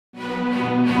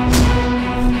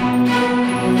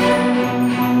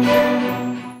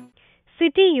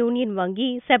Union வங்கி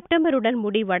செப்டம்பருடன்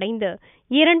முடிவடைந்து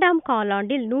இரண்டாம்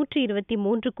காலாண்டில்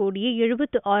 123 கோடியே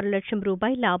 76 லட்சம்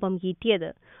ரூபாய் லாபம்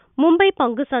ஈட்டியது. மும்பை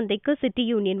பங்கு சந்தைக்கு சிட்டி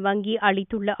யூனியன் வங்கி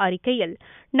அளித்துள்ள அறிக்கையில்,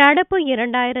 நடப்பு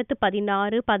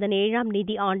 2016-17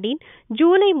 நிதி ஆண்டின்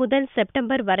ஜூலை முதல்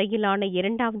செப்டம்பர் வரையிலான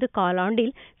இரண்டாவது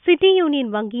காலாண்டில் சிட்டி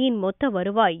யூனியன் வங்கியின் மொத்த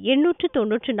வருவாய்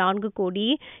 894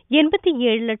 கோடியே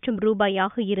 87 லட்சம்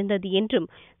ரூபாயாக இருந்தது என்றும்,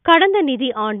 கடந்த நிதி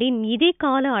ஆண்டின் இதே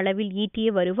கால அளவில் ஈட்டிய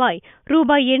வருவாய்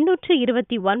ரூபாய்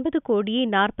 829 கோடியே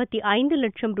 45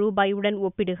 லட்சம் ரூபாயுடன்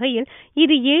ஒப்பிடுகையில்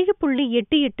இது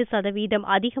 7.88%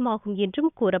 அதிகமாகும் என்றும்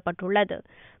கூறப்பட்டுள்ளது.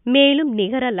 மேலும்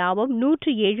நிகர லாபம்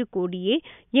 107 கோடியே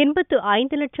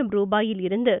 85 லட்சம் ரூபாயில்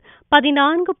இருந்து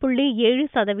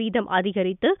 14.7%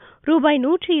 அதிகரித்து ரூபாய்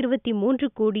 123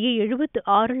 கோடியே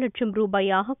 76 லட்சம்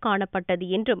ரூபாயாக காணப்பட்டது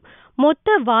என்றும்,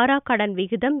 மொத்த வாரா கடன்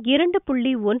விகிதம்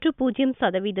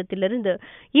 2.10%இலிருந்து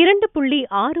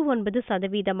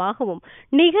 2.69%ஆகவும்,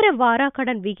 நிகர வாரா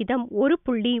கடன் விகிதம்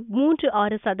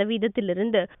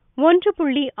 1.36%இலிருந்து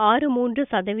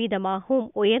 1.63%ஆகவும்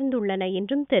உயர்ந்துள்ளன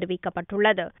என்றும்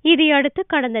தெரிவிக்கப்பட்டுள்ளது. இதையடுத்து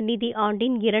கடந்த நிதி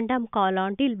ஆண்டின் இரண்டாம்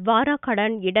காலாண்டில் வாரா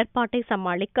கடன் இடர்பாட்டை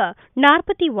சமாளிக்க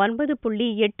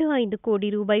 49.85 கோடி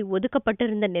ரூபாய்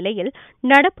ஒதுக்கப்பட்டிருந்த நிலையில்,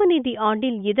 நடப்பு நிதி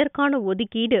ஆண்டில் இதற்கான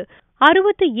ஒதுக்கீடு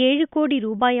 67 கோடி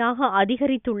ரூபாயாக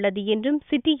அதிகரித்துள்ளது என்றும்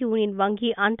சிட்டி யூனியன்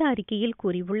வங்கி அந்த அறிக்கையில்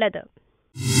கூறியுள்ளது.